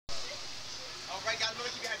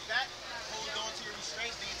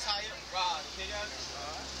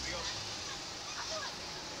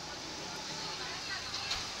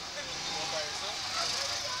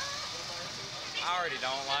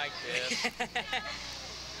don't like this.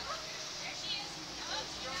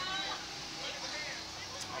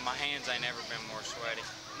 Oh, my hands ain't never been more sweaty.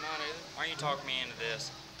 Not either. Why are you talking me into this?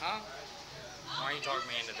 Huh? Why are you talking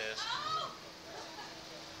me into this?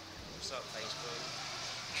 What's up, Facebook?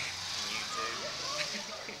 And YouTube?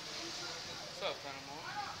 What's up, Panama?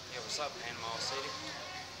 Yeah, what's up, Panama City?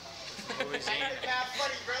 Louisiana.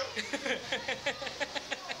 Funny, bro.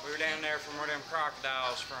 We were down there from where them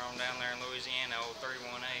crocodiles from down there in Louisiana, old 318.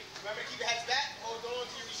 Remember, keep your heads back, hold on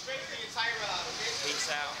to your restraints the entire ride, okay? Peace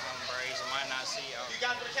out, hombres. I might not see y'all. You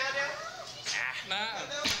got the countdown? Nah.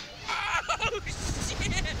 Oh,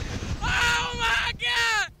 shit! Oh, my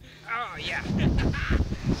God! Oh, yeah.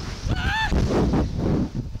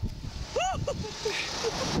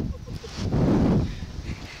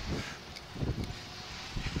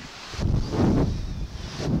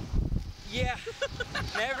 Yeah,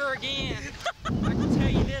 never again. I can tell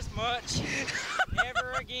you this much.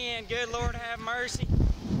 Never again. Good Lord have mercy.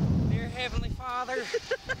 Dear Heavenly Father,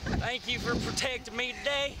 thank you for protecting me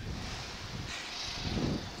today.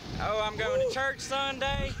 Oh, I'm going to church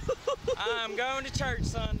Sunday. I'm going to church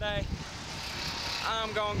Sunday.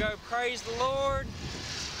 I'm going to go praise the Lord.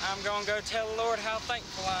 I'm going to go tell the Lord how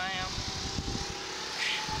thankful I am.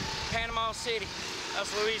 Panama City.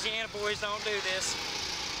 Us Louisiana boys don't do this.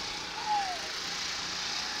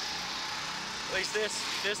 At least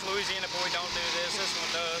this Louisiana boy don't do this. This one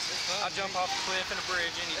does. I'll jump off a cliff and a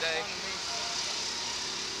bridge any day.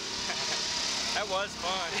 That was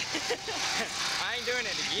fun. I ain't doing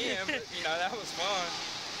it again, but you know, that was fun.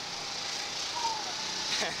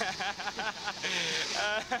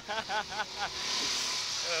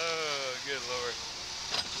 Oh, good Lord.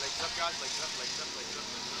 Legs up, guys. Legs up, legs up, legs up.